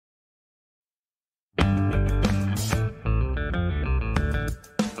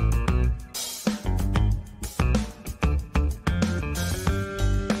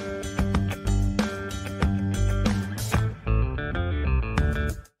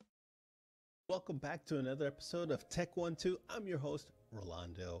Welcome back to another episode of Teck One Two. I'm your host,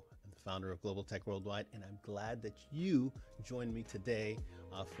 Rolando. I'm the founder of Global Tech Worldwide, and I'm glad that you joined me today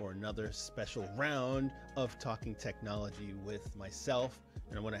for another special round of talking technology with myself.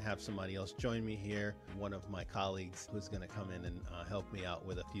 And I'm going to have somebody else join me here, one of my colleagues who's going to come in and help me out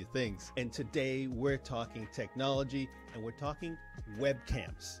with a few things. And today we're talking technology, and we're talking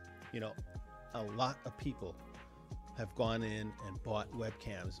webcams. You know, a lot of people have gone in and bought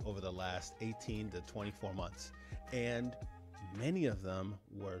webcams over the last 18 to 24 months. And many of them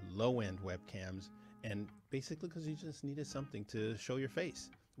were low-end webcams, and basically because you just needed something to show your face.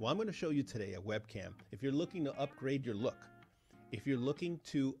 Well, I'm going to show you today a webcam. If you're looking to upgrade your look, if you're looking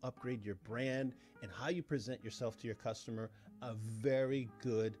to upgrade your brand and how you present yourself to your customer, a very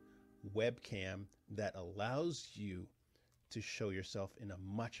good webcam that allows you to show yourself in a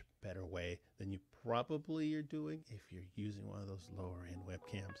much better way than you probably are doing if you're using one of those lower end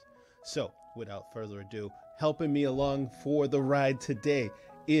webcams. So without further ado, helping me along for the ride today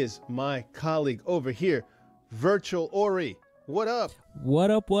is my colleague over here, Virtual Ori. What up? What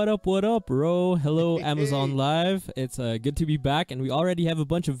up, bro? Hello, Amazon Live. It's good to be back, and we already have a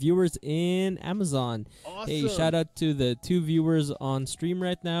bunch of viewers in Amazon. Awesome. Hey, shout out to the 2 viewers on stream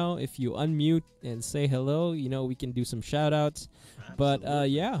right now. If you unmute and say hello, you know, we can do some shout outs. But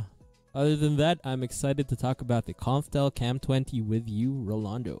yeah, other than that, I'm excited to talk about the Konftel Cam20 with you,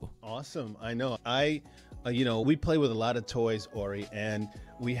 Rolando. Awesome. I know. You know, we play with a lot of toys, Ori, and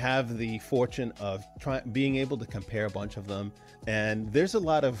we have the fortune of being able to compare a bunch of them. And there's a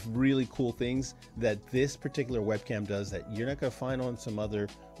lot of really cool things that this particular webcam does that you're not going to find on some other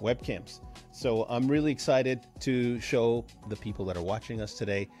webcams. So I'm really excited to show the people that are watching us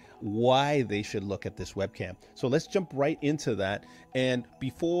today why they should look at this webcam. So let's jump right into that. And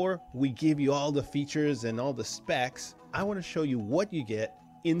before we give you all the features and all the specs, I want to show you what you get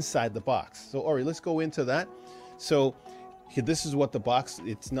inside the box. So Ori, let's go into that. So this is what the box,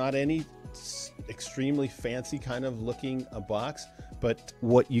 it's not any extremely fancy kind of looking a box, but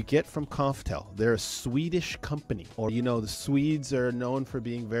what you get from Konftel. They're a Swedish company, or you know, the Swedes are known for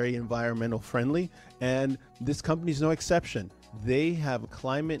being very environmental friendly, and this company is no exception. They have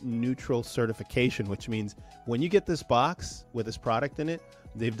climate neutral certification, which means when you get this box with this product in it,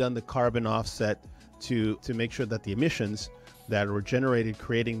 they've done the carbon offset to make sure that the emissions that were generated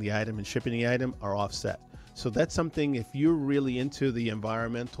creating the item and shipping the item are offset. So that's something, if you're really into the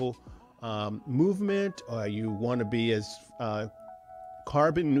environmental movement, or you want to be as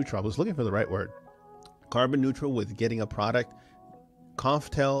carbon neutral, I was looking for the right word, carbon neutral with getting a product,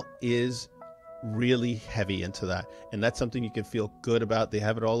 Konftel is really heavy into that. And that's something you can feel good about. They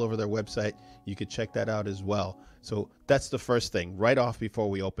have it all over their website. You could check that out as well. So that's the first thing right off before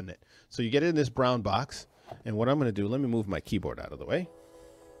we open it. So you get it in this brown box. And what I'm going to do, let me move my keyboard out of the way.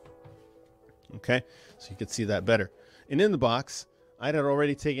 Okay, so you can see that better. And in the box, I had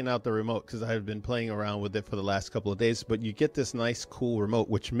already taken out the remote because I had been playing around with it for the last couple of days. But you get this nice, cool remote,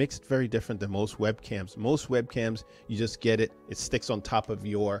 which makes it very different than most webcams. Most webcams, you just get it. It sticks on top of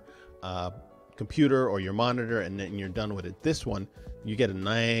your computer or your monitor, and then you're done with it. This one, you get a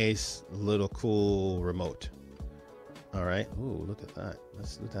nice little cool remote. All right. Ooh, look at that.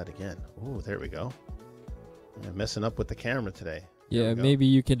 Let's do that again. Ooh, there we go. I'm messing up with the camera today. Yeah, maybe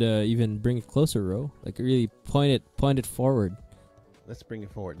you could even bring it closer, Ro. Like really point it forward. Let's bring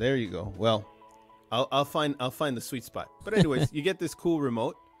it forward. There you go. Well, I'll find the sweet spot. But anyways, you get this cool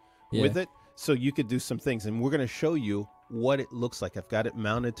remote with it, so you could do some things, and we're going to show you what it looks like. I've got it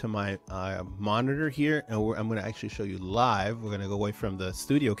mounted to my monitor here, and I'm going to actually show you live. We're going to go away from the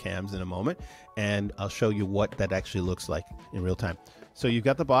studio cams in a moment, and I'll show you what that actually looks like in real time. So you've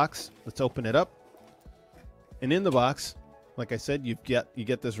got the box. Let's open it up. And in the box, like I said, you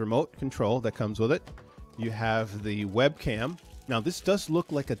get this remote control that comes with it. You have the webcam. Now this does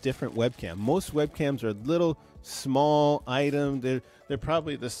look like a different webcam. Most webcams are a little small item. They're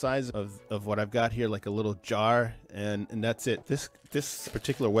probably the size of what I've got here, like a little jar, and that's it. This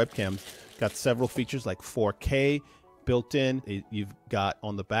particular webcam got several features like 4K built in. You've got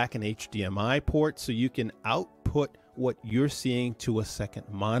on the back an HDMI port, so you can output what you're seeing to a second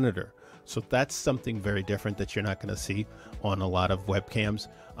monitor. So that's something very different that you're not going to see on a lot of webcams.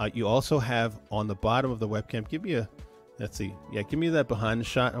 You also have on the bottom of the webcam, give me a, let's see, yeah, give me that behind the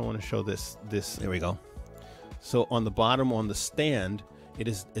shot. I want to show this, there we go. So on the bottom on the stand,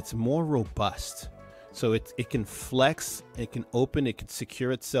 it's more robust. So it can flex, it can open, it can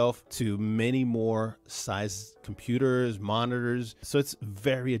secure itself to many more size computers, monitors. So it's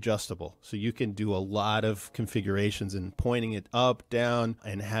very adjustable. So you can do a lot of configurations and pointing it up, down,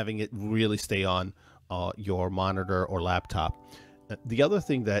 and having it really stay on your monitor or laptop. The other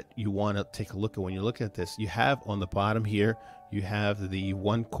thing that you want to take a look at when you look at this, you have on the bottom here, you have the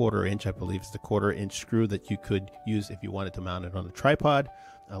 1/4 inch, I believe it's the 1/4 inch screw that you could use if you wanted to mount it on a tripod.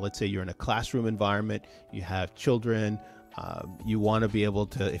 Let's say you're in a classroom environment, you have children, you want to be able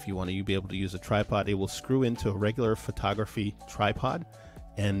to, if you want to be able to use a tripod, it will screw into a regular photography tripod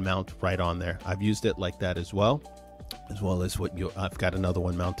and mount right on there. I've used it like that as well as what I've got another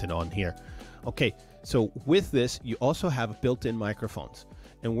one mounted on here. Okay, so with this, you also have built-in microphones,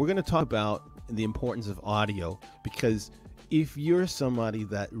 and we're going to talk about the importance of audio, because if you're somebody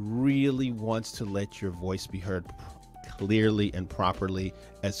that really wants to let your voice be heard clearly and properly,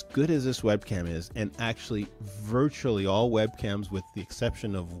 as good as this webcam is, and actually virtually all webcams with the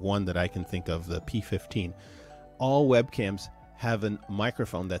exception of one that I can think of, the P15, all webcams have a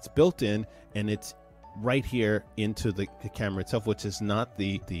microphone that's built in, and it's right here into the camera itself, which is not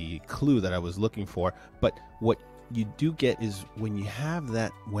the clue that I was looking for. But what you do get is when you have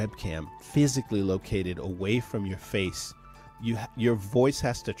that webcam physically located away from your face, your voice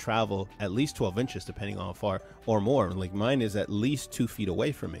has to travel at least 12 inches, depending on how far, or more. Like mine is at least 2 feet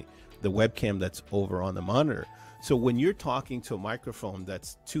away from me, the webcam that's over on the monitor. So when you're talking to a microphone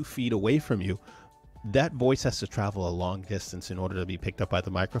that's 2 feet away from you, that voice has to travel a long distance in order to be picked up by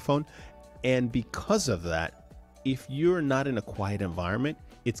the microphone. And because of that, if you're not in a quiet environment,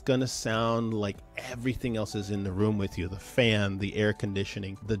 it's gonna sound like everything else is in the room with you. The fan, the air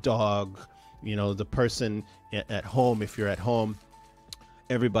conditioning, the dog, you know, the person at home, if you're at home,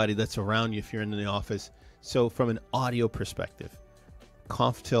 everybody that's around you if you're in the office. So from an audio perspective,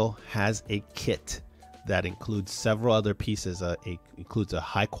 Konftel has a kit that includes several other pieces. It includes a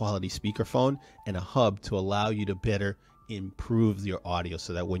high quality speakerphone and a hub to allow you to better improve your audio,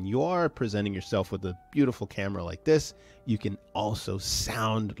 so that when you are presenting yourself with a beautiful camera like this, you can also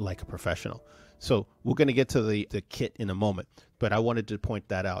sound like a professional. So we're going to get to the kit in a moment, but I wanted to point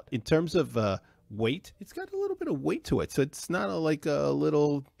that out. In terms of weight, it's got a little bit of weight to it. So it's not like a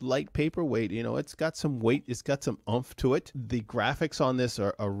little light paperweight, you know, it's got some weight, it's got some oomph to it. The graphics on this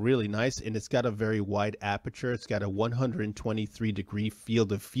are really nice, and it's got a very wide aperture. It's got a 123-degree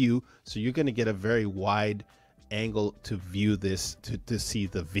field of view. So you're going to get a very wide angle to view this, to see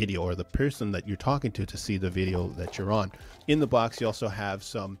the video, or the person that you're talking to see the video that you're on. In the box, you also have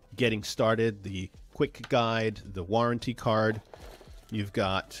some getting started, the quick guide, the warranty card. You've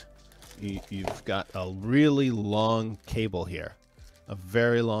got a really long cable here, a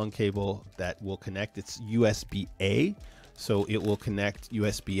very long cable that will connect. It's USB-A, so it will connect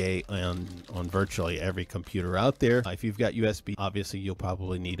USB-A on virtually every computer out there. If you've got USB, obviously you'll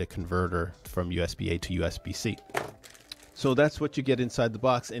probably need a converter from USB-A to USB-C. So that's what you get inside the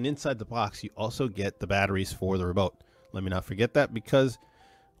box. And inside the box, you also get the batteries for the remote. Let me not forget that, because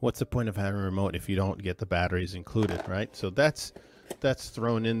what's the point of having a remote if you don't get the batteries included, right? So that's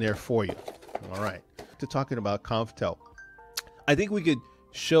thrown in there for you. All right, to talking about Konftel, I think we could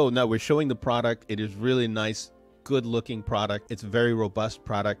show, now we're showing the product. It is really nice, good looking product. It's a very robust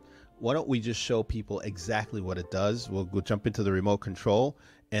product. Why don't we just show people exactly what it does? We'll jump into the remote control,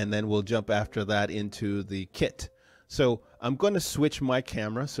 and then we'll jump after that into the kit. So I'm going to switch my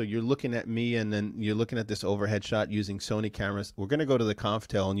camera. So you're looking at me, and then you're looking at this overhead shot using Sony cameras. We're going to go to the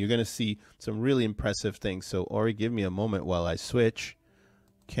Konftel, and you're going to see some really impressive things. So Ori, give me a moment while I switch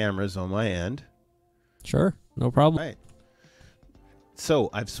cameras on my end. Sure, no problem. All right. So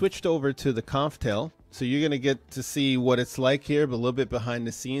I've switched over to the Konftel. So you're going to get to see what it's like here, but a little bit behind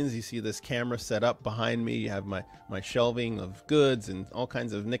the scenes. You see this camera set up behind me. You have my shelving of goods and all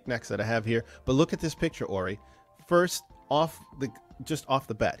kinds of knickknacks that I have here. But look at this picture, Ori. First, just off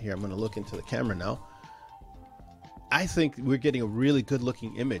the bat here, I'm going to look into the camera now. I think we're getting a really good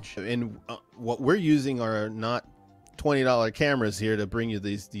looking image. And what we're using are not $20 cameras here to bring you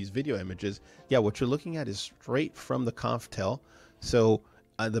these video images. Yeah, what you're looking at is straight from the Konftel. So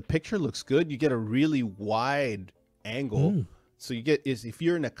the picture looks good. You get a really wide angle. So you get, if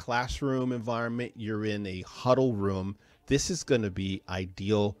you're in a classroom environment, you're in a huddle room, this is going to be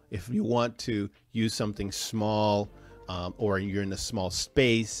ideal if you want to use something small, or you're in a small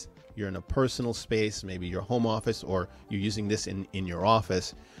space, you're in a personal space, maybe your home office, or you're using this in your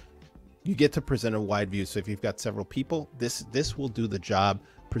office. You get to present a wide view. So if you've got several people, this will do the job,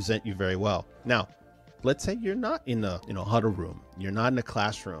 present you very well. Now, let's say you're not in a huddle room, you're not in a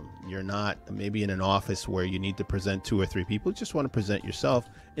classroom, you're not maybe in an office where you need to present 2 or 3 people, you just want to present yourself,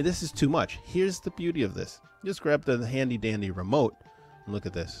 and this is too much. Here's the beauty of this. Just grab the handy dandy remote and look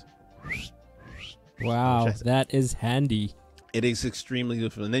at this. Wow, that is handy. It is extremely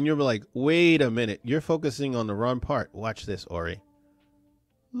useful. And then you're like, wait a minute, you're focusing on the wrong part. Watch this, Ori.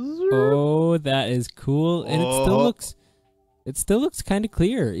 Oh, that is cool. And it still looks It still looks kind of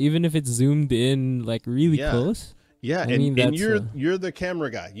clear, even if it's zoomed in like really Yeah. close. Yeah, I mean, and that's you're the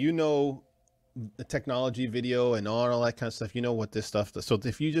camera guy. You know the technology, video, and all that kind of stuff. You know what this stuff does. So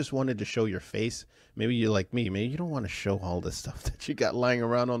if you just wanted to show your face, maybe you're like me. Maybe you don't want to show all this stuff that you got lying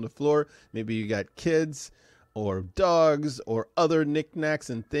around on the floor. Maybe you got kids or dogs or other knickknacks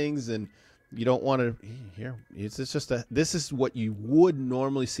and things, and you don't want to. Here, it's just a. This is what you would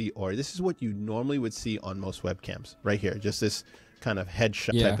normally see, or this is what you normally would see on most webcams. Right here, just this kind of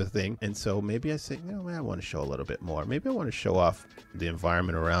headshot type of thing. And so maybe I say, you know, I want to show a little bit more. Maybe I want to show off the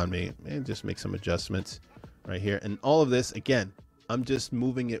environment around me and just make some adjustments right here. And all of this, again, I'm just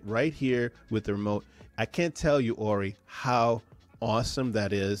moving it right here with the remote. I can't tell you, Ori, how awesome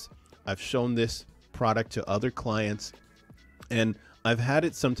that is. I've shown this product to other clients, and I've had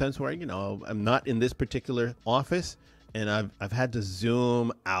it sometimes where, you know, I'm not in this particular office, and I've had to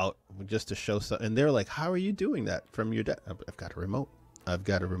zoom out just to show something. And they're like, how are you doing that from your desk? I've got a remote. I've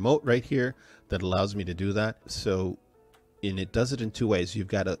got a remote right here that allows me to do that. So, and it does it in two ways. You've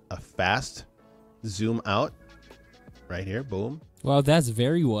got a fast zoom out right here. Boom. Wow, that's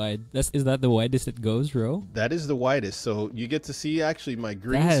very wide. Is that the widest it goes, Ro? That is the widest. So you get to see actually my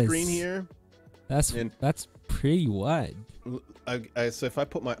green screen here. That's pretty wide. So if I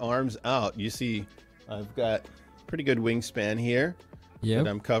put my arms out, you see I've got pretty good wingspan here. Yeah,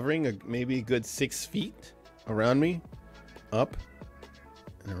 I'm covering maybe a good 6 feet around me, up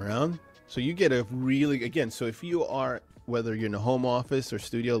and around. So you get a really, again, so if you are, whether you're in a home office or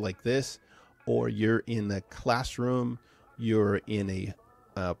studio like this, or you're in the classroom, you're in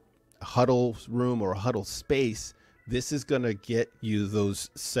a huddle room or a huddle space, this is going to get you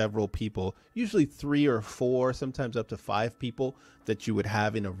those several people, usually 3 or 4, sometimes up to 5 people that you would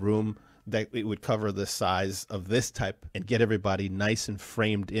have in a room, that it would cover the size of this type and get everybody nice and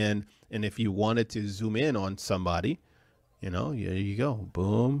framed in. And if you wanted to zoom in on somebody, you know, here you go,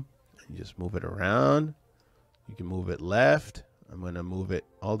 boom, you just move it around. You can move it left. I'm going to move it,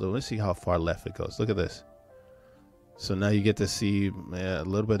 although let's see how far left it goes. Look at this. So now you get to see a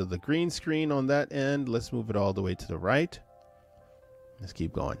little bit of the green screen on that end. Let's move it all the way to the right. Let's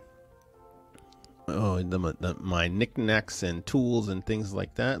keep going. Oh, my knickknacks and tools and things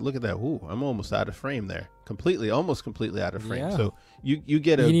like that. Look at that. Ooh, I'm almost out of frame there. Almost completely out of frame. Yeah. So you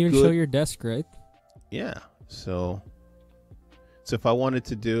get you a can even good, show your desk, right? Yeah. So if I wanted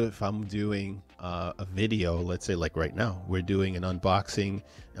to do, if I'm doing a video, let's say like right now, we're doing an unboxing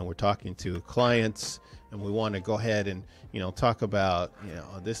and we're talking to clients, and we want to go ahead and, you know, talk about, you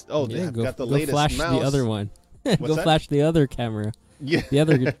know, this. Oh, yeah, they've got the latest flash mouse. The other one. Go that? flash the other camera. Yeah. The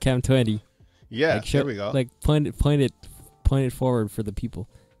other Cam20. Yeah. Like there we go. Like point it forward for the people.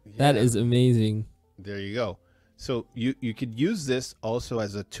 Yeah. That is amazing. There you go. So you could use this also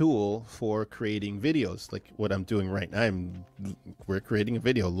as a tool for creating videos, like what I'm doing right now. We're creating a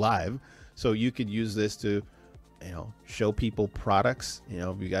video live. So you could use this to, you know, show people products. You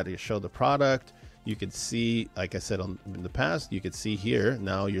know, you got to show the product. You could see, like I said in the past, you could see here.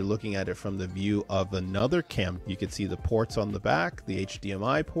 Now you're looking at it from the view of another cam. You could see the ports on the back, the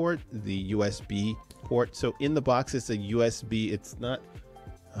HDMI port, the USB port. So in the box, it's a USB. It's not,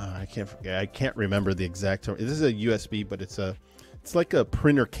 I can't remember the exact term. This is a USB, but it's like a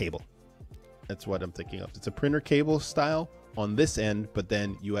printer cable. That's what I'm thinking of. It's a printer cable style on this end, but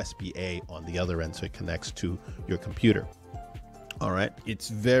then USB-A on the other end, so it connects to your computer. All right, it's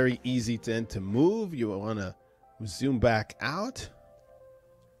very easy to move. You want to zoom back out.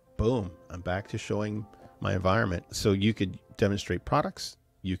 Boom, I'm back to showing my environment. So you could demonstrate products.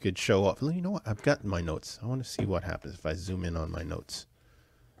 You could show off. You know what? I've got my notes. I want to see what happens if I zoom in on my notes.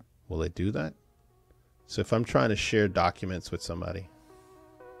 Will it do that? So if I'm trying to share documents with somebody.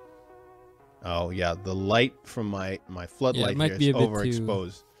 Oh yeah, the light from my floodlight here is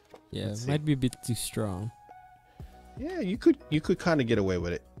overexposed. Yeah, it might be a bit too strong. Yeah, you could kind of get away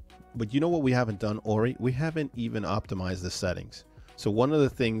with it. But you know what we haven't done, Ori? We haven't even optimized the settings. So one of the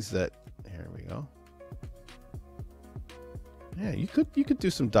things that, here we go. Yeah, you could do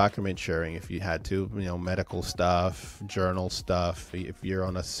some document sharing if you had to, you know, medical stuff, journal stuff. If you're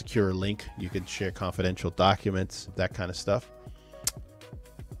on a secure link, you could share confidential documents, that kind of stuff.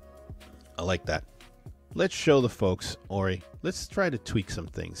 I like that. Let's show the folks, Ori. Let's try to tweak some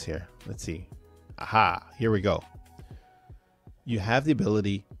things here. Let's see. Aha, here we go. You have the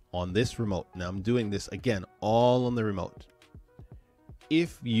ability on this remote. Now I'm doing this again, all on the remote.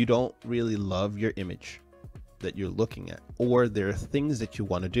 If you don't really love your image that you're looking at, or there are things that you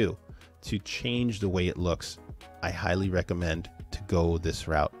want to do to change the way it looks, I highly recommend to go this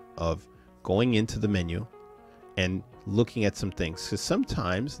route of going into the menu and looking at some things, because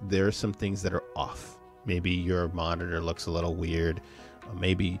sometimes there are some things that are off. Maybe your monitor looks a little weird.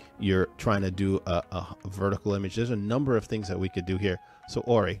 Maybe you're trying to do a vertical image. There's a number of things that we could do here. So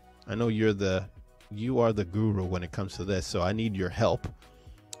Ori, I know you are the guru when it comes to this, so I need your help.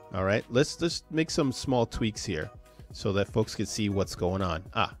 All right, let's just make some small tweaks here so that folks can see what's going on.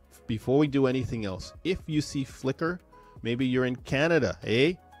 Before we do anything else, if you see flicker, maybe you're in Canada,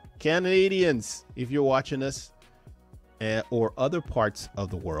 Canadians, if you're watching us, or other parts of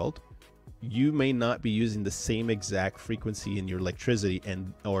the world, you may not be using the same exact frequency in your electricity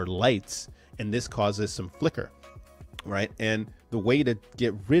or lights, and this causes some flicker, right? And the way to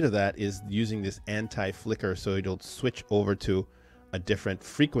get rid of that is using this anti-flicker, so it'll switch over to a different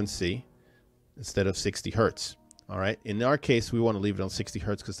frequency instead of 60 hertz. All right, in our case, we want to leave it on 60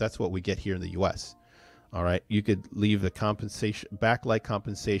 hertz because that's what we get here in the US. All right, you could leave the compensation, backlight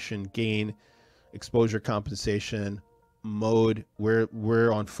compensation, gain, exposure compensation, mode.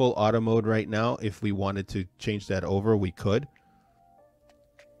 We're on full auto mode right now. If we wanted to change that over, we could.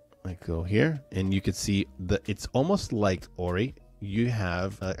 I go here and you could see it's almost like, Ori, you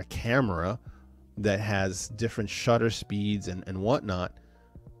have a camera that has different shutter speeds and whatnot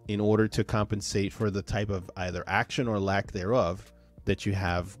in order to compensate for the type of either action or lack thereof that you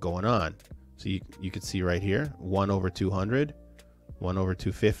have going on. So you can see right here, 1/200,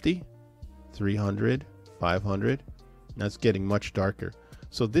 1/250, 300, 500. That's getting much darker.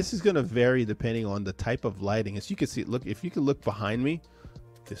 So this is going to vary depending on the type of lighting. As you can see, look, if you can look behind me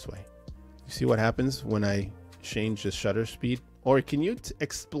this way, you see what happens when I change the shutter speed? Or can you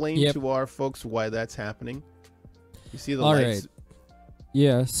explain to our folks why that's happening? You see the lights? Right.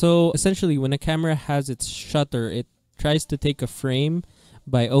 Yeah, so essentially when a camera has its shutter, it tries to take a frame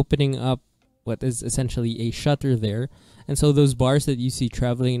by opening up what is essentially a shutter there. And so those bars that you see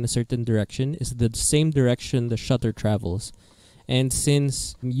traveling in a certain direction is the same direction the shutter travels. And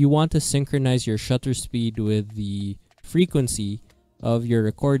since you want to synchronize your shutter speed with the frequency of your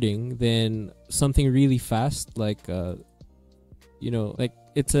recording, then something really fast, like like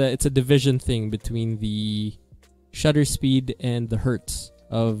it's a division thing between the shutter speed and the hertz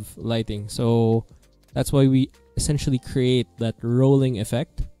of lighting. So that's why we essentially create that rolling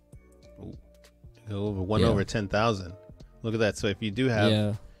effect. Go over 1/10,000. Look at that. So if you do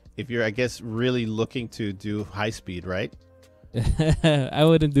have, if you're, I guess, really looking to do high speed, right? I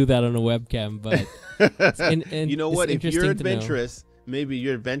wouldn't do that on a webcam, but and you know what? If you're adventurous, maybe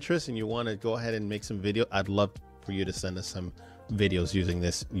you're adventurous and you want to go ahead and make some video, I'd love for you to send us some videos using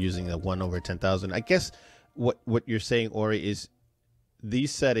the 1/10,000. I guess what you're saying, Ori, is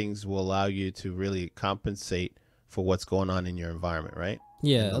these settings will allow you to really compensate for what's going on in your environment, right?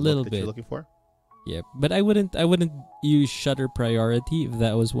 Yeah, a little bit. You're looking for? Yeah, but I wouldn't use shutter priority if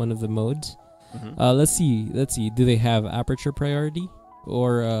that was one of the modes. Let's see. Do they have aperture priority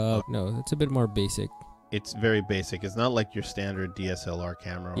or no? It's a bit more basic. It's very basic. It's not like your standard DSLR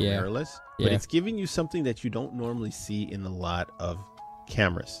camera or mirrorless, but it's giving you something that you don't normally see in a lot of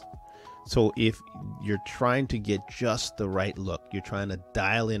cameras. So if you're trying to get just the right look, you're trying to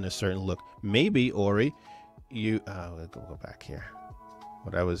dial in a certain look, maybe, Ori, we'll go back here.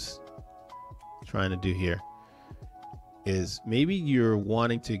 What I was trying to do here is maybe you're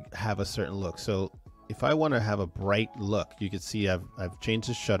wanting to have a certain look. So if I want to have a bright look, you can see I've changed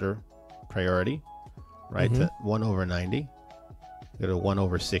the shutter priority, right, to 1/90. Go to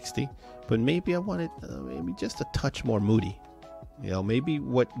 1/60, but maybe I want it maybe just a touch more moody. Maybe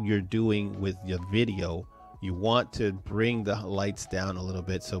what you're doing with your video, you want to bring the lights down a little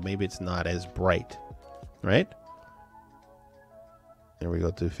bit, so maybe it's not as bright, right? There we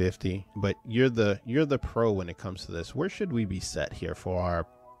go, to 50. But you're the pro when it comes to this. Where should we be set here for our?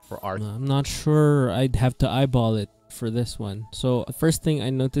 I'm not sure. I'd have to eyeball it for this one. So the first thing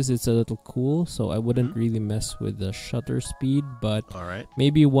I noticed, it's a little cool, so I wouldn't really mess with the shutter speed, but all right,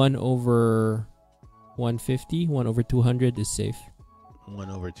 maybe 1/150, 1/200 is safe.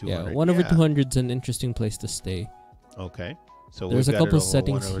 1/200. Yeah, 1/200 is an interesting place to stay. Okay, so there's a couple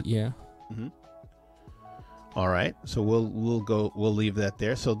settings. Yeah. All right, so we'll leave that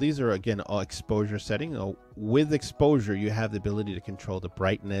there. So these are again all exposure setting. With exposure, you have the ability to control the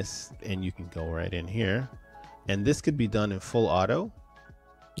brightness, and you can go right in here, and this could be done in full auto.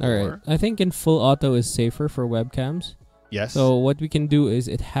 All right, I think in full auto is safer for webcams. Yes. So what we can do is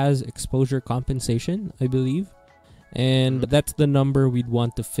it has exposure compensation, I believe, and that's the number we'd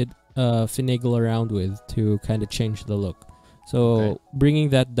want to finagle around with to kind of change the look. So bringing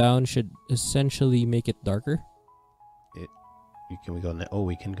that down should essentially make it darker. We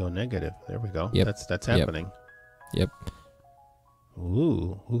can go negative. There we go. Yep. That's happening. Yep.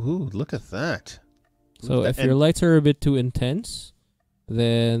 Ooh, look at that. So if your lights are a bit too intense,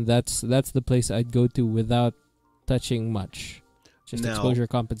 then that's the place I'd go to without touching much. Just Now, exposure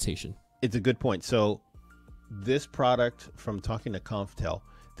compensation. it's a good point. So this product, from talking to Konftel,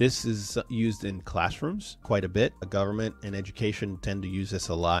 this is used in classrooms quite a bit. Government and education tend to use this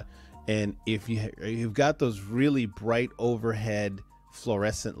a lot. And if you've got those really bright overhead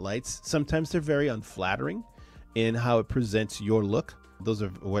fluorescent lights, sometimes they're very unflattering in how it presents your look. Those are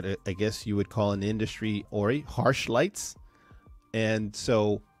what I guess you would call in industry, Ori, harsh lights. And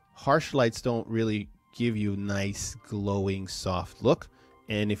so harsh lights don't really give you nice, glowing, soft look.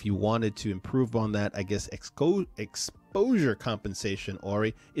 And if you wanted to improve on that, I guess exposure compensation,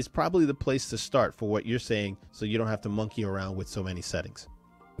 Ori, is probably the place to start for what you're saying, so you don't have to monkey around with so many settings.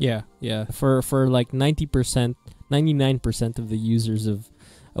 Yeah. For like 90%, 99% of the users of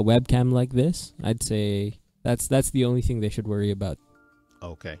a webcam like this, I'd say that's the only thing they should worry about.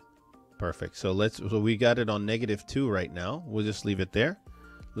 Okay, perfect. So we got it on -2 right now. We'll just leave it there.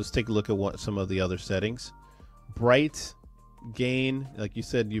 Let's take a look at some of the other settings. Bright, gain, like you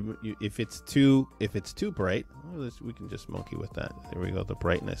said, if it's too bright, we can just monkey with that. There we go. The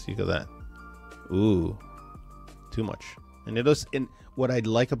brightness, you got that. Ooh, too much. And what I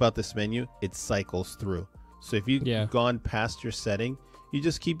like about this menu, it cycles through. So if you've gone past your setting, you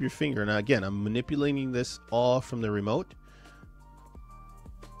just keep your finger. Now again, I'm manipulating this all from the remote.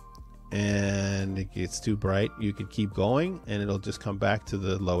 And it gets too bright, you could keep going and it'll just come back to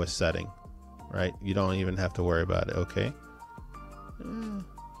the lowest setting, right? You don't even have to worry about it. Okay,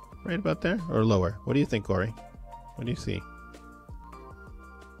 right about there or lower? What do you think, Corey? What do you see?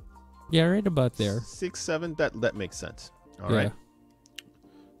 Yeah, right about there. 6, 7. That makes sense. All right.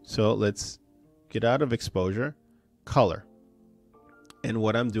 So let's get out of exposure, color, and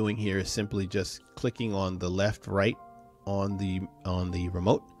what I'm doing here is simply just clicking on the left, right on the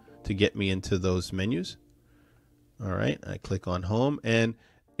remote to get me into those menus. All right, I click on home and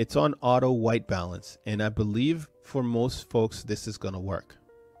it's on auto white balance. And I believe for most folks, this is going to work.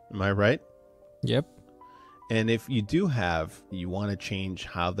 Am I right? Yep. And if you want to change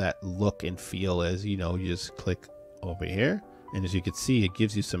how that look and feel is, you just click over here. And as you can see, it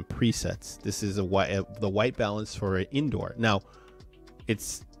gives you some presets. This is the white balance for an indoor. Now,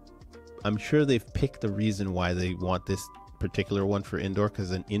 I'm sure they've picked the reason why they want this particular one for indoor,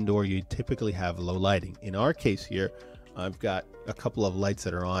 because in indoor you typically have low lighting. In our case here, I've got a couple of lights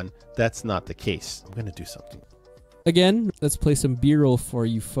that are on. That's not the case. I'm gonna do something again. Let's play some B-roll for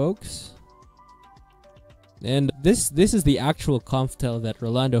you folks. And this is the actual Konftel that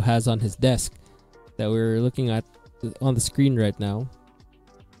Rolando has on his desk that we're looking at on the screen right now.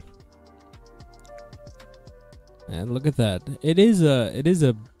 And look at that. It is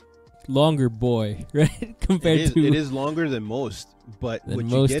a longer boy, right? Compared to it is longer than most, but what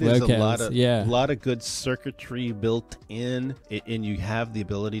you get is a lot of good circuitry built in, and you have the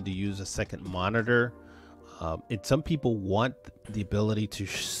ability to use a second monitor. Some people want the ability to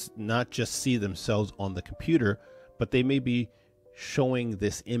not just see themselves on the computer, but they may be showing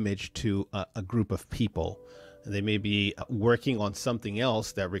this image to a group of people. They may be working on something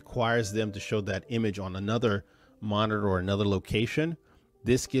else that requires them to show that image on another monitor or another location.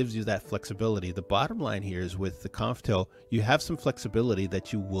 This gives you that flexibility. The bottom line here is with the Konftel, you have some flexibility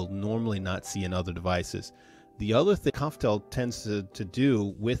that you will normally not see in other devices. The other thing Konftel tends to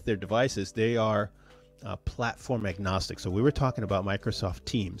do with their devices, they are platform agnostic. So we were talking about Microsoft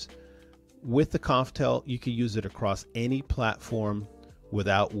Teams. With the Konftel, you can use it across any platform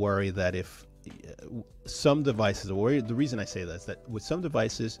without worry that if some devices, or the reason I say that is that with some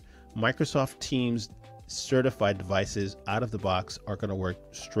devices, Microsoft Teams certified devices out of the box are going to work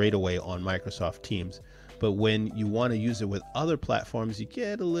straight away on Microsoft Teams. But when you want to use it with other platforms, you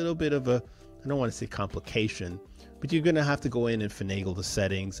get a little bit of a, I don't want to say complication, but you're going to have to go in and finagle the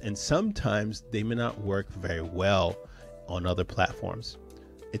settings, and sometimes they may not work very well on other platforms.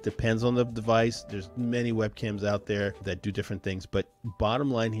 It depends on the device. There's many webcams out there that do different things, but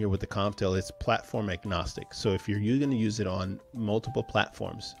bottom line here with the Konftel, it's platform agnostic. So if you're going to use it on multiple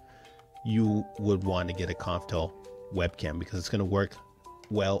platforms, you would want to get a Konftel webcam because it's going to work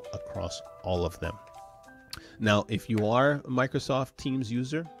well across all of them. Now, if you are a Microsoft Teams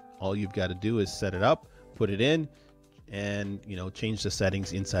user, all you've got to do is set it up, put it in, and change the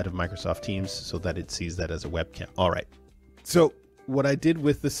settings inside of Microsoft Teams so that it sees that as a webcam. All right. So what I did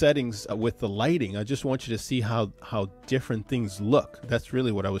with the settings, with the lighting, I just want you to see how different things look. That's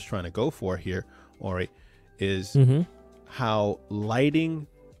really what I was trying to go for here, Ori, is how lighting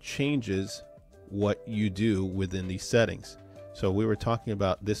changes what you do within these settings. So we were talking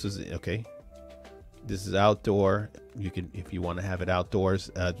about this is outdoor. You can, if you want to have it outdoors,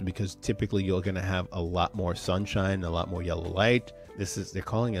 because typically you're going to have a lot more sunshine, a lot more yellow light. they're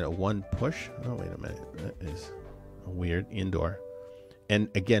calling it a one push. Oh, wait a minute. That is a weird indoor. And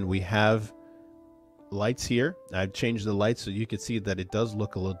again, we have lights here. I've changed the lights so you can see that it does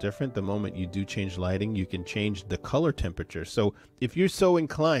look a little different. The moment you do change lighting, you can change the color temperature. So if you're so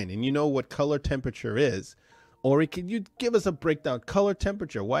inclined and you know what color temperature is, or can you give us a breakdown? Color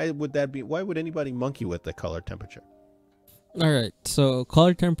temperature. Why would that be? Why would anybody monkey with the color temperature? All right, so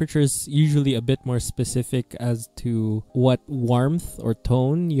color temperature is usually a bit more specific as to what warmth or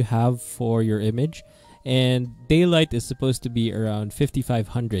tone you have for your image, and daylight is supposed to be around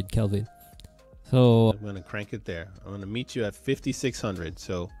 5500 Kelvin. So I'm going to crank it there. I'm going to meet you at 5600.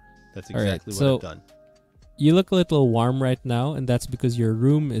 So that's all right, exactly what so I've done. you look a little warm right now, and that's because your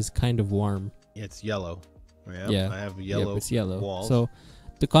room is kind of warm. It's yellow. Yeah, I have yellow, it's yellow walls. So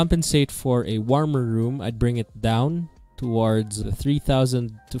to compensate for a warmer room, I'd bring it down towards the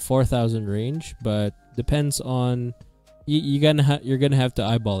 3000 to 4000 range, but depends on you're gonna have to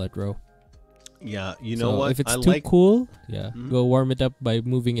eyeball it, bro. Yeah, you know So what? if it's too cool, go warm it up by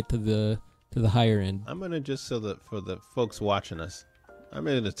moving it to the higher end. I'm gonna just for the folks watching us, I'm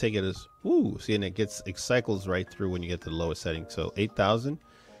gonna take it as woo. See, and it cycles right through when you get to the lowest setting. So 8000,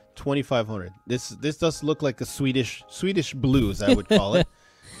 2500. This does look like a Swedish blues, I would call it.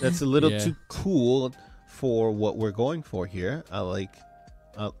 That's a little too cool for what we're going for here. I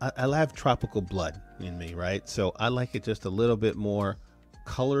have tropical blood in me, right? So I like it just a little bit more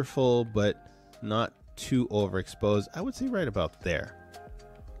colorful, but not too overexposed. I would say right about there.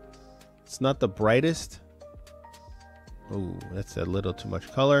 It's not the brightest. Oh, that's a little too much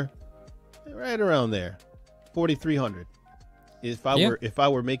color. Right around there, 4300. If I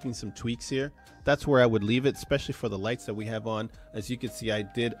were making some tweaks here, that's where I would leave it, especially for the lights that we have on. As you can see, I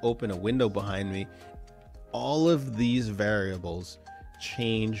did open a window behind me. All of these variables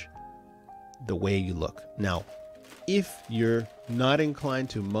change the way you look. Now, if you're not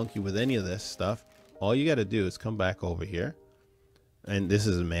inclined to monkey with any of this stuff, all you got to do is come back over here. And this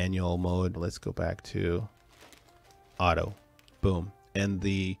is a manual mode. Let's go back to auto. Boom. And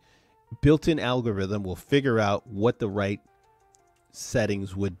the built-in algorithm will figure out what the right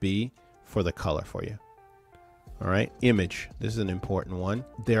settings would be for the color for you. All right. Image. This is an important one.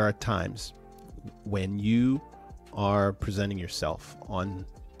 There are times when you are presenting yourself on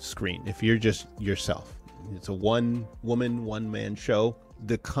screen. If you're just yourself, it's a one woman, one man show.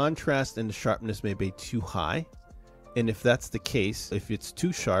 The contrast and the sharpness may be too high. And if that's the case, if it's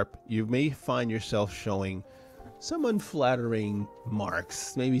too sharp, you may find yourself showing some unflattering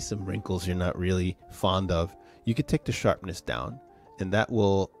marks, maybe some wrinkles you're not really fond of. You could take the sharpness down, and that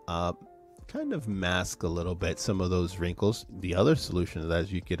will kind of mask a little bit some of those wrinkles. The other solution to that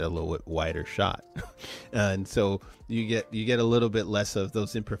is you get a little bit wider shot. And so you get a little bit less of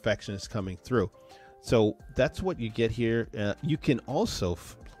those imperfections coming through. So that's what you get here. You can also look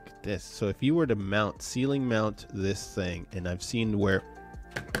at this. So if you were to ceiling mount this thing, and I've seen where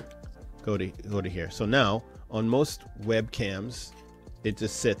go to here. So now on most webcams, it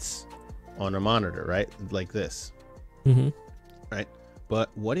just sits on a monitor, right? Like this. Mm-hmm. Right. But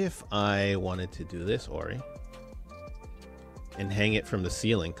what if I wanted to do this, Ori, and hang it from the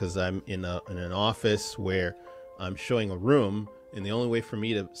ceiling? Because I'm in an office where I'm showing a room, and the only way for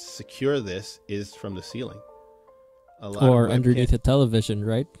me to secure this is from the ceiling. Or underneath a television,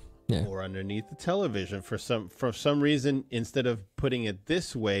 right? Yeah. Or underneath the television. For some reason, instead of putting it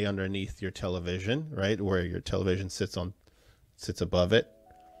this way underneath your television, right, where your television sits above it,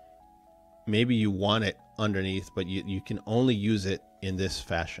 maybe you want it underneath, but you can only use it in this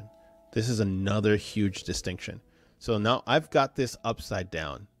fashion. This is another huge distinction. So now I've got this upside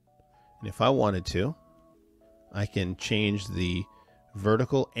down, and if I wanted to, I can change the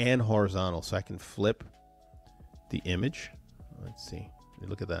vertical and horizontal, so I can flip the image. Let's see.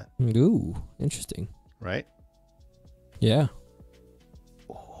 Look at that. Ooh, interesting. Right? Yeah.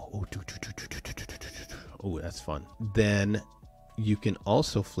 Oh, that's fun. Then you can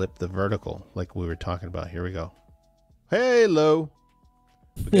also flip the vertical, like we were talking about. Here we go. Hello.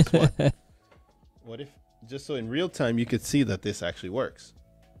 But guess what? What if, just so in real time, you could see that this actually works.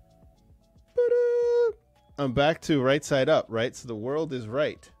 I'm back to right side up, right? So the world is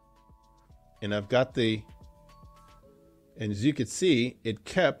right. And I've got and as you could see, it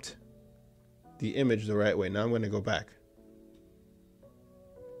kept the image the right way. Now I'm going to go back.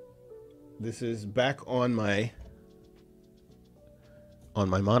 This is back on my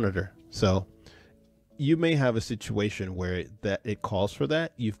monitor. So you may have a situation where it calls for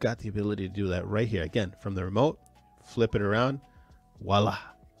that. You've got the ability to do that right here. Again, from the remote, flip it around, voila,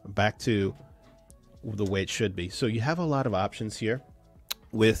 back to the way it should be. So you have a lot of options here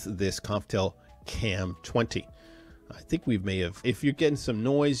with this Konftel Cam20. I think we may have, if you're getting some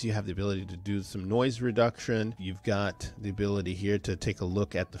noise, you have the ability to do some noise reduction. You've got the ability here to take a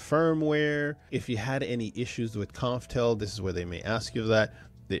look at the firmware. If you had any issues with Konftel, this is where they may ask you that.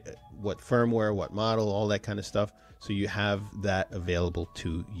 What firmware, what model, all that kind of stuff. So you have that available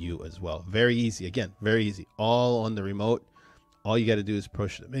to you as well. Very easy. Again, very easy. All on the remote. All you got to do is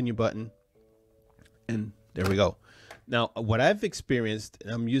push the menu button. And there we go. Now, what I've experienced,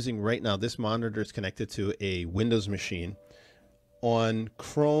 and I'm using right now, this monitor is connected to a Windows machine. On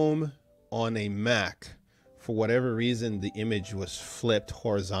Chrome, on a Mac, for whatever reason, the image was flipped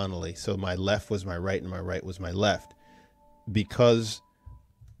horizontally. So my left was my right and my right was my left. Because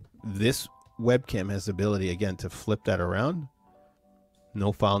this webcam has the ability, again, to flip that around.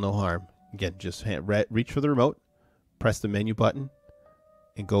 No foul, no harm. Again, just reach for the remote, press the menu button,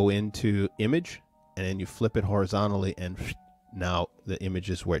 and go into image. And then you flip it horizontally, and now the image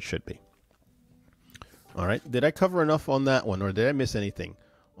is where it should be. All right. Did I cover enough on that one, or did I miss anything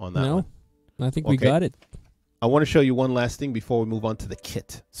on that one? No, I think we got it. I want to show you one last thing before we move on to the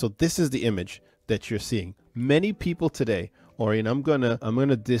kit. So this is the image that you're seeing. Many people today, Ori, and I'm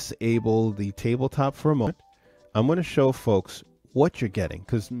gonna disable the tabletop for a moment. I'm gonna show folks what you're getting,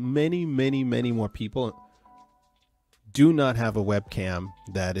 because many more people do not have a webcam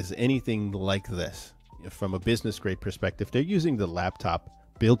that is anything like this. From a business grade perspective, they're using the laptop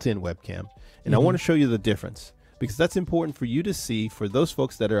built-in webcam. And I want to show you the difference, because that's important for you to see, for those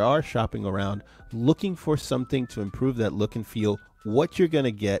folks that are shopping around looking for something to improve that look and feel, what you're going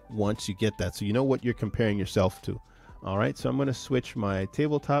to get once you get that, so you know what you're comparing yourself to. All right, so I'm going to switch my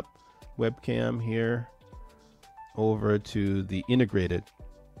tabletop webcam here over to the integrated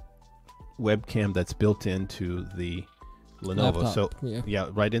webcam that's built into the Lenovo. Laptop, So yeah,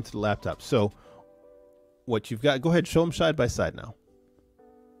 right into the laptop. So what you've got, go ahead, show them side by side now.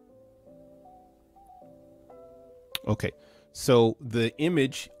 Okay, so the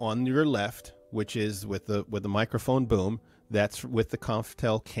image on your left, which is with the microphone boom, that's with the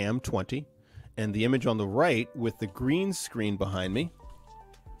Konftel Cam20, and the image on the right with the green screen behind me,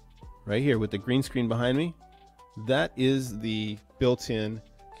 right here with the green screen behind me, that is the built-in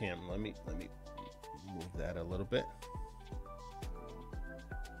cam. Let me move that a little bit.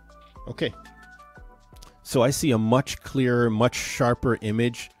 Okay, so I see a much clearer, much sharper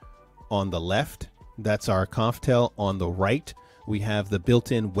image on the left. That's our Konftel. On the right, we have the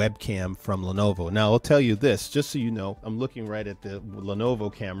built-in webcam from Lenovo. Now, I'll tell you this, just so you know, I'm looking right at the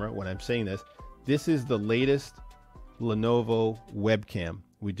Lenovo camera when I'm saying this. This is the latest Lenovo webcam.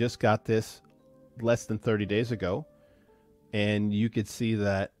 We just got this less than 30 days ago. And you could see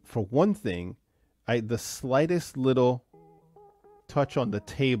that, for one thing, the slightest little touch on the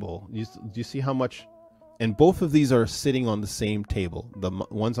table, do you see how much? And both of these are sitting on the same table. The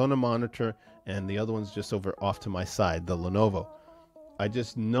one's on a monitor and the other one's just over off to my side, the Lenovo. I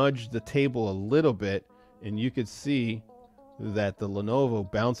just nudged the table a little bit and you could see that the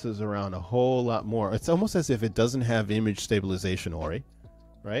Lenovo bounces around a whole lot more. It's almost as if it doesn't have image stabilization, Ori,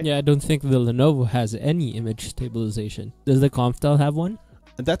 right? Yeah, I don't think the Lenovo has any image stabilization. Does the Konftel have one?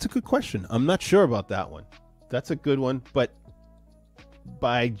 That's a good question. I'm not sure about that one. That's a good one, but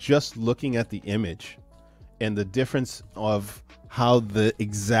by just looking at the image and the difference of how the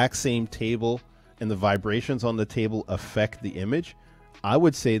exact same table and the vibrations on the table affect the image, I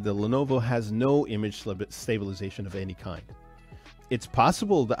would say the Lenovo has no image stabilization of any kind. It's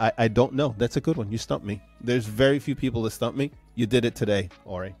possible that I don't know. That's a good one. You stumped me. There's very few people that stump me. You did it today,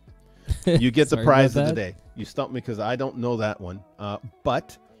 Ori. You get the prize of the day. You stumped me because I don't know that one.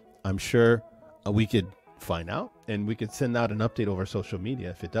 But I'm sure we could find out, and we could send out an update over social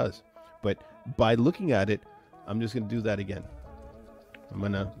media if it does. But by looking at it, I'm just going to do that again.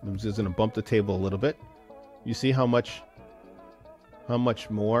 I'm just going to bump the table a little bit. You see how much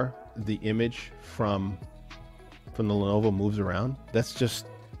more the image from the Lenovo moves around? That's just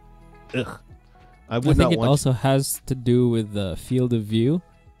ugh. I think it also has to do with the field of view.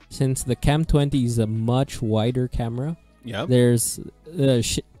 Since the Cam20 is a much wider camera, yeah, there's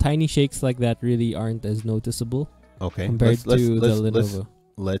tiny shakes like that really aren't as noticeable. Okay, compared to the Lenovo.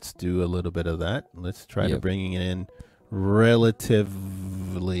 Let's do a little bit of that. Let's try to bring it in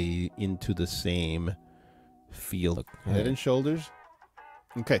relatively into the same field. Head and shoulders.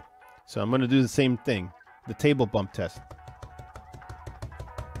 Okay, so I'm going to do the same thing. The table bump test.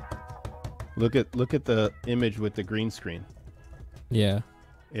 Look at the image with the green screen. Yeah.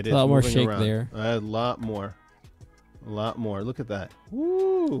 It is a lot more shake around. there. A lot more. Look at that.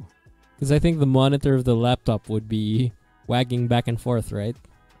 Woo! Because I think the monitor of the laptop would be wagging back and forth, right?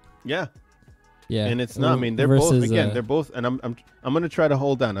 Yeah. Yeah. And it's not. I mean, they're both again. They're both. And I'm going to try to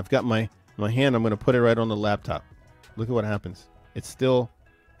hold on. I've got my hand. I'm going to put it right on the laptop. Look at what happens. It's still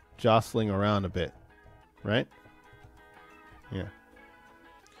jostling around a bit, right? Yeah.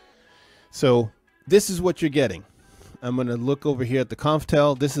 So this is what you're getting. I'm going to look over here at the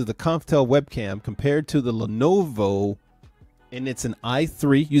Konftel. This is the Konftel webcam compared to the Lenovo, and it's an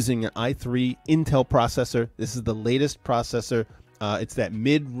i3 using an i3 Intel processor. This is the latest processor. It's that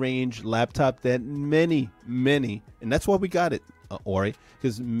mid-range laptop that many, and that's why we got it, Ori,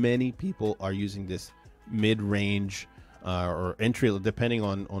 because many people are using this mid-range or entry, depending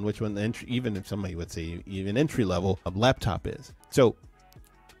on which one the entry, even if somebody would say even entry level of laptop is. So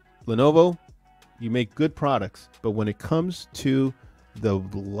Lenovo, you make good products, but when it comes to the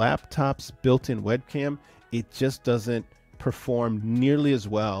laptop's built-in webcam, it just doesn't perform nearly as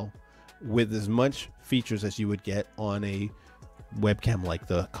well with as much features as you would get on a webcam like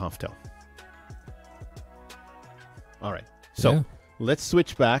the Konftel. All right, so let's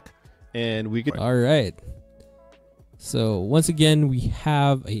switch back, and we can. All right. So once again, we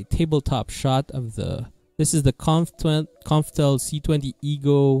have a tabletop shot of this is the Konftel C20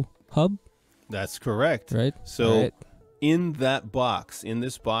 Ego Hub. That's correct. Right. So in this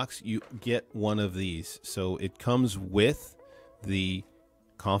box, you get one of these. So it comes with the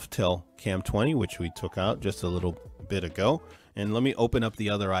Konftel Cam20, which we took out just a little bit ago. And let me open up the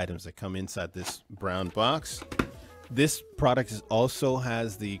other items that come inside this brown box. This product also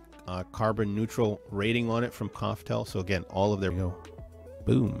has the carbon neutral rating on it from Konftel. So again, all of their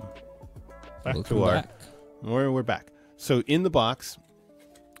boom. Back to our we're back. So in the box,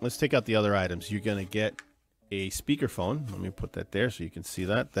 let's take out the other items. You're going to get a speakerphone. Let me put that there so you can see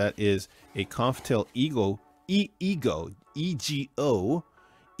that. That is a Konftel Ego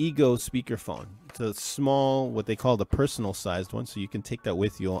speakerphone. It's a small, what they call the personal sized one, so you can take that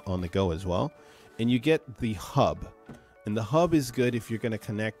with you on the go as well. And you get the hub. And the hub is good if you're going to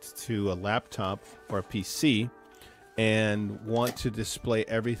connect to a laptop or a PC and want to display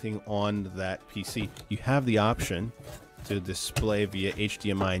everything on that PC. You have the option to display via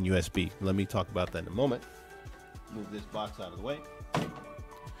HDMI and USB. Let me talk about that in a moment. Move this box out of the way.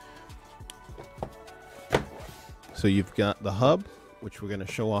 So you've got the hub, which we're going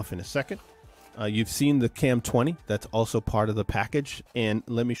to show off in a second. You've seen the Cam20. That's also part of the package. And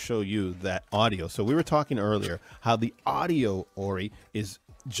let me show you that audio. So we were talking earlier how the audio, Ori, is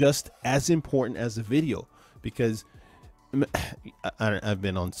just as important as the video, because I've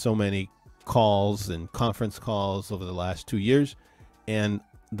been on so many calls and conference calls over the last 2 years, and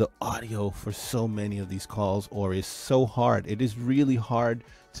the audio for so many of these calls, Ori, is so hard. It is really hard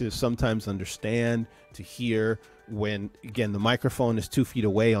to sometimes understand, to hear, when again the microphone is 2 feet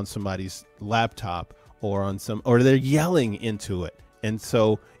away on somebody's laptop or they're yelling into it, and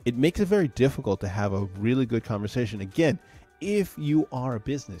so it makes it very difficult to have a really good conversation. Again, if you are a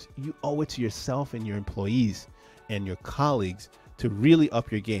business, you owe it to yourself and your employees and your colleagues to really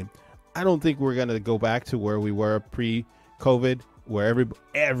up your game. I don't think we're going to go back to where we were pre-COVID, where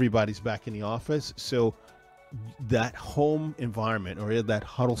everybody's back in the office. So that home environment or that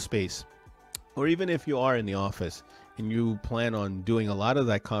huddle space, or even if you are in the office and you plan on doing a lot of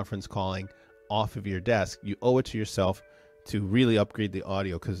that conference calling off of your desk, you owe it to yourself to really upgrade the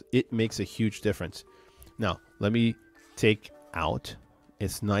audio, because it makes a huge difference. Now, let me take out.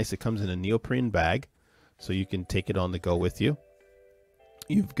 It's nice. It comes in a neoprene bag, so you can take it on the go with you.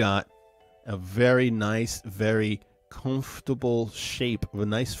 You've got a very nice, very comfortable shape, of a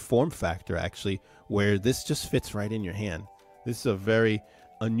nice form factor, actually, where this just fits right in your hand. This is a very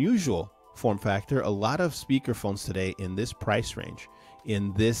unusual form factor. A lot of speakerphones today in this price range,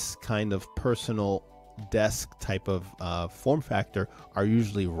 in this kind of personal desk type of form factor, are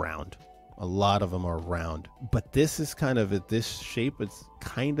usually round. A lot of them are round, but this is kind of at this shape. It's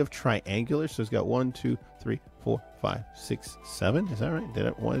kind of triangular, so it's got 1, 2, 3, 4, 5, 6, 7. Is that right? Did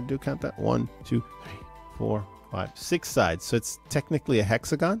I want to count that? 1, 2, 3, 4, 5, 6 sides. So it's technically a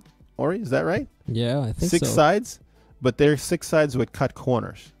hexagon. Ori, is that right? Yeah, I think 6 so. sides, but they're 6 sides with cut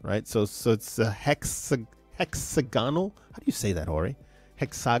corners, right? So it's a hexagonal. How do you say that, Ori?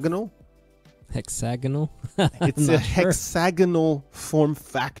 Hexagonal. Hexagonal. It's a hexagonal form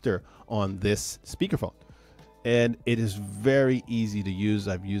factor on this speakerphone, and it is very easy to use.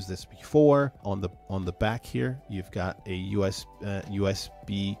 I've used this before. On the back here, you've got a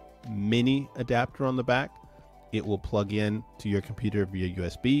USB mini adapter on the back. It will plug in to your computer via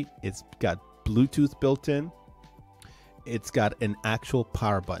USB. It's got Bluetooth built in. It's got an actual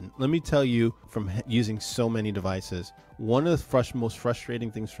power button. Let me tell you, from using so many devices, one of the most frustrating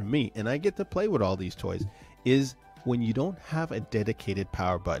things for me, and I get to play with all these toys, is when you don't have a dedicated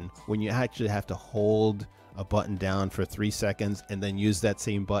power button, when you actually have to hold a button down for 3 seconds and then use that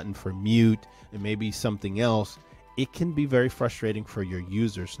same button for mute and maybe something else. it can be very frustrating for your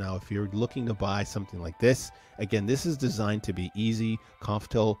users. Now, if you're looking to buy something like this, again, this is designed to be easy.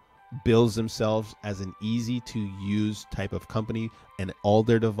 Konftel bills themselves as an easy to use type of company, and all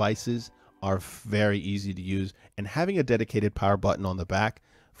their devices are very easy to use. And having a dedicated power button on the back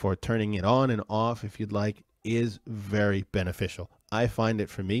for turning it on and off, if you'd like, is very beneficial. I find it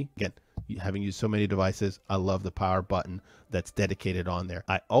for me, again, having used so many devices, I love the power button that's dedicated on there.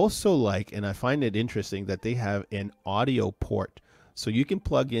 I also like, and I find it interesting, that they have an audio port. So you can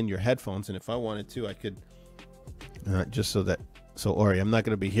plug in your headphones, and if I wanted to, I could, so Ori, I'm not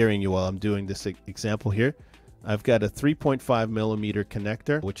going to be hearing you while I'm doing this example here. I've got a 3.5 millimeter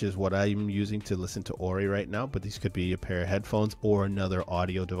connector, which is what I'm using to listen to Ori right now, but these could be a pair of headphones or another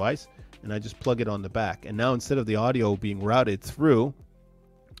audio device. And I just plug it on the back. And now instead of the audio being routed through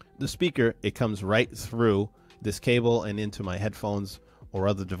the speaker, it comes right through this cable and into my headphones or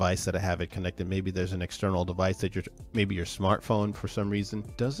other device that I have it connected. Maybe there's an external device that maybe your smartphone for some reason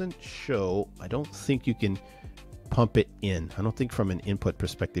doesn't show. I don't think you can pump it in. I don't think from an input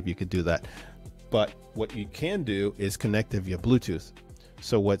perspective you could do that. But what you can do is connect it via Bluetooth.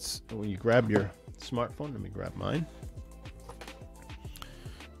 So when you grab your smartphone, let me grab mine.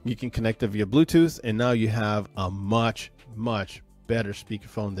 You can connect it via Bluetooth, and now you have a much, much better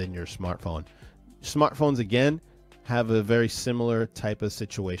speakerphone than your smartphone. Smartphones, again, have a very similar type of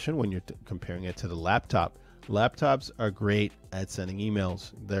situation when you're comparing it to the laptop. Laptops are great at sending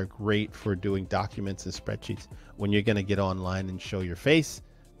emails. They're great for doing documents and spreadsheets. When you're going to get online and show your face,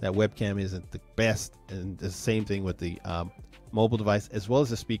 that webcam isn't the best. And the same thing with the mobile device as well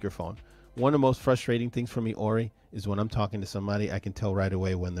as the speakerphone. One of the most frustrating things for me, Ori, is when I'm talking to somebody, I can tell right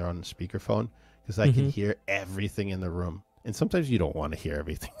away when they're on the speakerphone because I can hear everything in the room. And sometimes you don't want to hear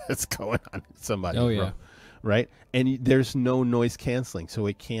everything that's going on in somebody's room, right? And there's no noise canceling, so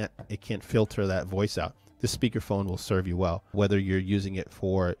it can't filter that voice out. The speakerphone will serve you well, whether you're using it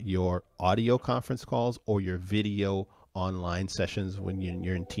for your audio conference calls or your video online sessions when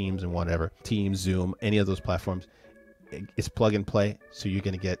you're in Teams and whatever, Teams, Zoom, any of those platforms. It's plug and play, so you're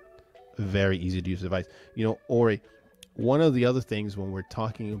going to get a very easy to use device. You know, Ori, one of the other things when we're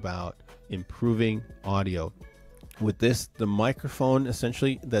talking about improving audio, with this, the microphone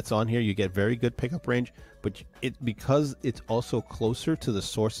essentially that's on here, you get very good pickup range, but because it's also closer to the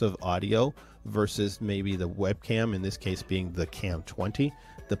source of audio versus maybe the webcam, in this case being the Cam20,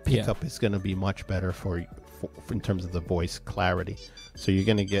 the pickup is going to be much better for in terms of the voice clarity. So you're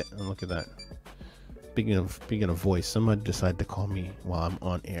going to get, oh, look at that. Speaking of voice, someone decided to call me while I'm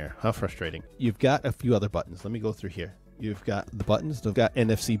on air. How frustrating. You've got a few other buttons. Let me go through here. You've got the buttons, they've got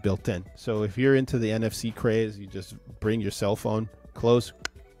NFC built in. So if you're into the NFC craze, you just bring your cell phone close,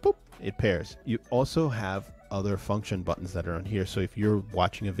 boop, it pairs. You also have other function buttons that are on here. So if you're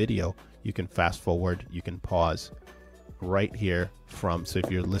watching a video, you can fast forward, you can pause right here so if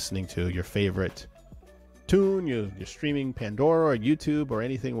you're listening to your favorite tune, you're streaming Pandora or YouTube or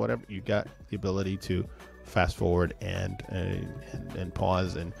anything, whatever, you got the ability to fast forward and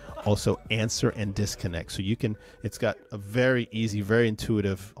pause, and also answer and disconnect. So you can, it's got a very easy, very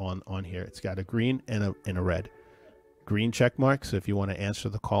intuitive on here. It's got a green and a red. Green check mark, so if you want to answer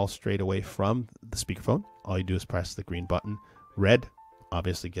the call straight away from the speakerphone, all you do is press the green button. Red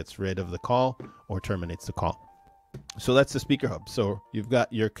obviously gets rid of the call or terminates the call. So that's the speaker hub. So you've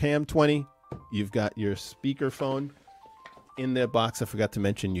got your Cam20, you've got your speakerphone. In the box, I forgot to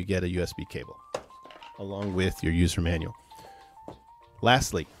mention, you get a USB cable along with your user manual.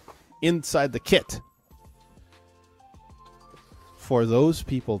 Lastly, inside the kit, for those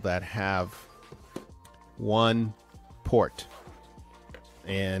people that have one port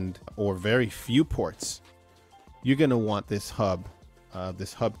or very few ports, you're going to want this hub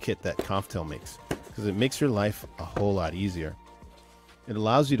kit that Konftel makes, because it makes your life a whole lot easier. It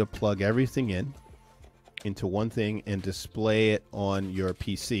allows you to plug everything into one thing and display it on your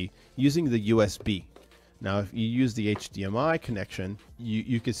PC using the USB. Now, if you use the HDMI connection,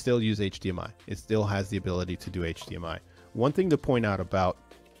 you could still use HDMI. It still has the ability to do HDMI. One thing to point out about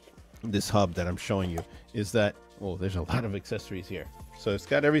this hub that I'm showing you is that, well, there's a lot of accessories here. So it's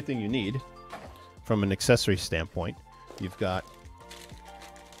got everything you need from an accessory standpoint. You've got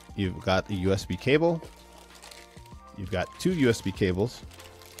the USB cable. You've got 2 USB cables.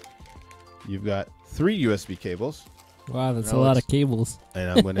 You've got 3 USB cables. Wow, that's a lot of cables. And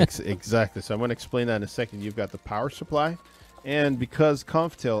I'm going to exactly. So I'm going to explain that in a second. You've got the power supply, and because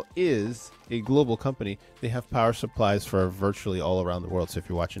Konftel is a global company, they have power supplies for virtually all around the world. So if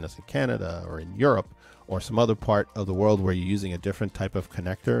you're watching us in Canada or in Europe or some other part of the world where you're using a different type of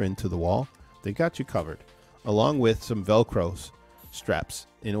connector into the wall, they got you covered, along with some Velcros straps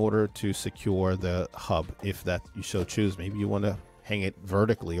in order to secure the hub, if that you so choose. Maybe you want to hang it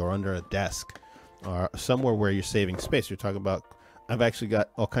vertically or under a desk or somewhere where you're saving space. You're talking about, I've actually got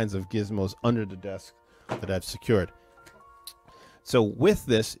all kinds of gizmos under the desk that I've secured. So with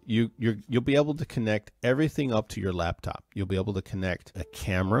this, you'll be able to connect everything up to your laptop. You'll be able to connect a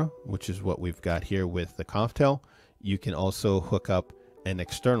camera, which is what we've got here with the Konftel. You can also hook up an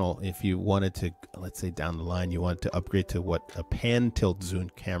external if you wanted to, let's say down the line, you want to upgrade to what a pan tilt zoom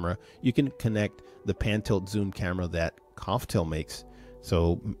camera. You can connect the pan tilt zoom camera that Konftel makes.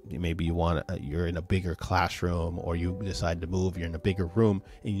 So maybe you want you're in a bigger classroom, or you decide to move, you're in a bigger room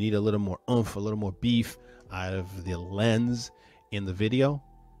and you need a little more oomph, a little more beef out of the lens in the video.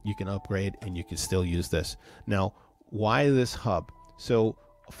 You can upgrade and you can still use this. Now, why this hub? So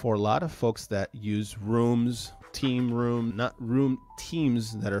for a lot of folks that use rooms, team room, not room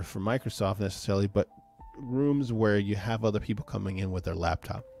teams that are for Microsoft necessarily, but rooms where you have other people coming in with their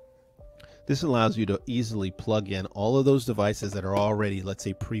laptop. This allows you to easily plug in all of those devices that are already, let's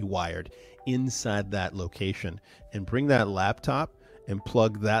say, pre-wired inside that location, and bring that laptop and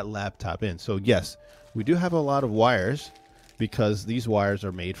plug that laptop in. So yes, we do have a lot of wires because these wires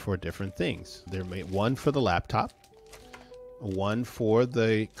are made for different things. They're made, one for the laptop, one for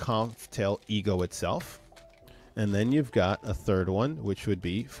the Konftel Ego itself, and then you've got a third one, which would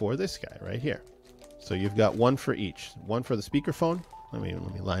be for this guy right here. So you've got one for each. One for the speakerphone. Let me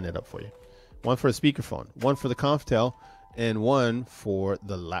line it up for you. One for the speakerphone, one for the Konftel, and one for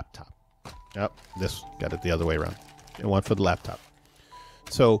the laptop. Yep, this got it the other way around. And one for the laptop.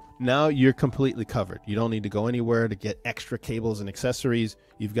 So now you're completely covered. You don't need to go anywhere to get extra cables and accessories.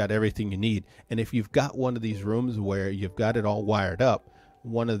 You've got everything you need. And if you've got one of these rooms where you've got it all wired up,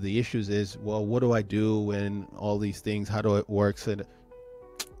 one of the issues is, well, what do I do when all these things, how do it work? So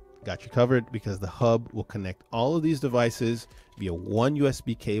got you covered, because the hub will connect all of these devices via one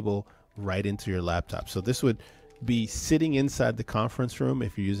USB cable right into your laptop. So this would be sitting inside the conference room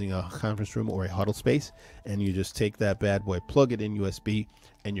if you're using a conference room or a huddle space, and you just take that bad boy, plug it in USB,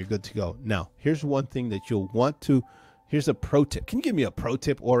 and you're good to go. Now, here's one thing that you'll want to, here's a pro tip. Can you give me a pro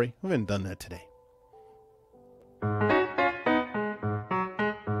tip, Ori? I haven't done that today.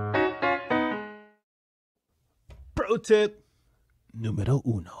 Pro tip numero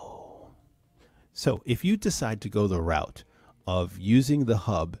uno. So if you decide to go the route of using the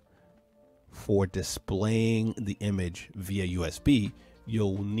hub for displaying the image via USB,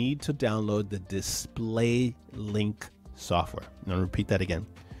 you'll need to download the Display Link software. I'm gonna repeat that again.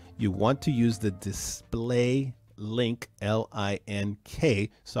 You want to use the Display Link, L-I-N-K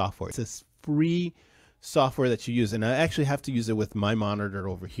software. It's a free software that you use, and I actually have to use it with my monitor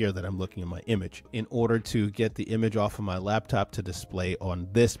over here that I'm looking at my image in order to get the image off of my laptop to display on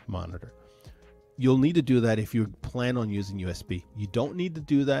this monitor. You'll need to do that if you plan on using USB. You don't need to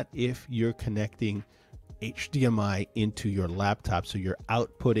do that if you're connecting HDMI into your laptop, so you're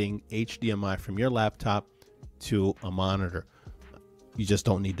outputting HDMI from your laptop to a monitor. You just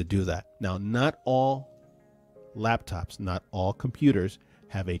don't need to do that. Now, not all laptops, not all computers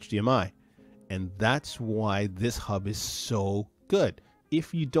have HDMI, and that's why this hub is so good.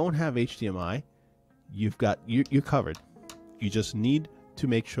 If you don't have HDMI, you're covered. You just need to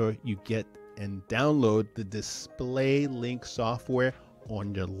make sure you get and download the Display Link software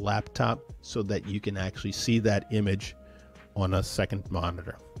on your laptop so that you can actually see that image on a second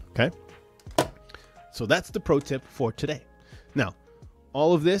monitor. Okay, so that's the pro tip for today. Now,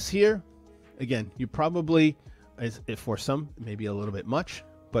 all of this here, again, you probably, for some, maybe a little bit much,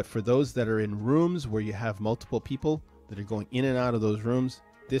 but for those that are in rooms where you have multiple people that are going in and out of those rooms,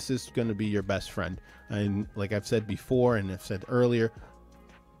 this is going to be your best friend. And like I've said before, and I've said earlier,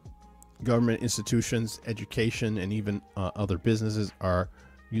 government institutions, education, and even other businesses are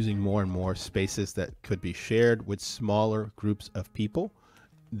using more and more spaces that could be shared with smaller groups of people.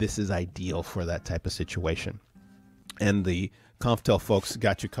 This is ideal for that type of situation. And the Konftel folks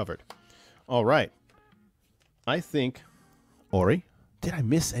got you covered. All right. I think, Ori, did I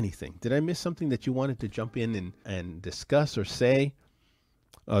miss anything? Did I miss something that you wanted to jump in and discuss or say?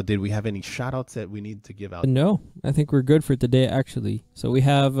 Did we have any shout outs that we need to give out? No, I think we're good for today, actually. So we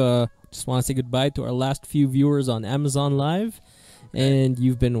have, just want to say goodbye to our last few viewers on Amazon Live. Okay. And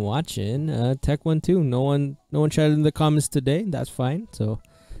you've been watching Teck One Two. No one shouted in the comments today. That's fine. So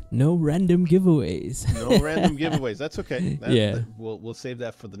no random giveaways. No random giveaways. That's okay. Yeah. We'll save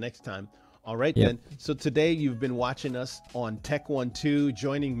that for the next time. All right, then. So today you've been watching us on Teck One Two.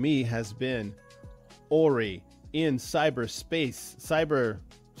 Joining me has been Ori in cyberspace,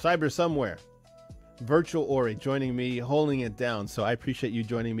 cyber somewhere. Virtual Ori joining me, holding it down. So I appreciate you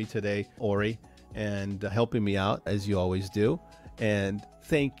joining me today, Ori, and helping me out as you always do. And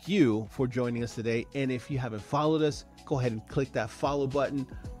thank you for joining us today. And if you haven't followed us, go ahead and click that follow button.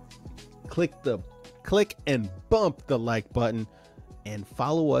 Click and bump the like button, and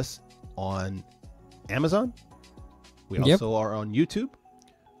follow us on Amazon. We also are on YouTube.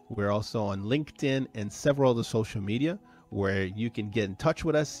 We're also on LinkedIn and several other social media where you can get in touch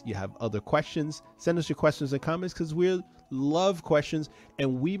with us. You have other questions, send us your questions and comments, because we love questions,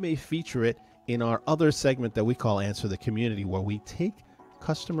 and we may feature it in our other segment that we call Answer the Community, where we take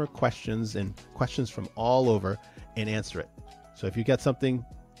customer questions and questions from all over and answer it. So if you got something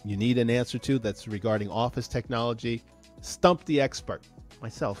you need an answer to that's regarding office technology, stump the expert,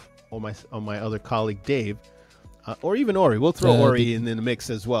 myself or my other colleague Dave, or even Ori. We'll throw Ori in the mix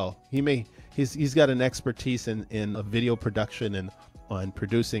as well. He's got an expertise in video production and on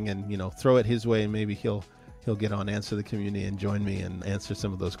producing, and throw it his way, and maybe he'll get on Answer the Community and join me and answer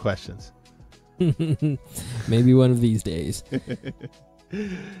some of those questions. Maybe one of these days.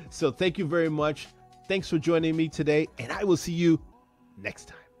 So thank you very much. Thanks for joining me today, and I will see you next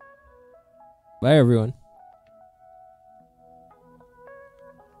time. Bye, everyone.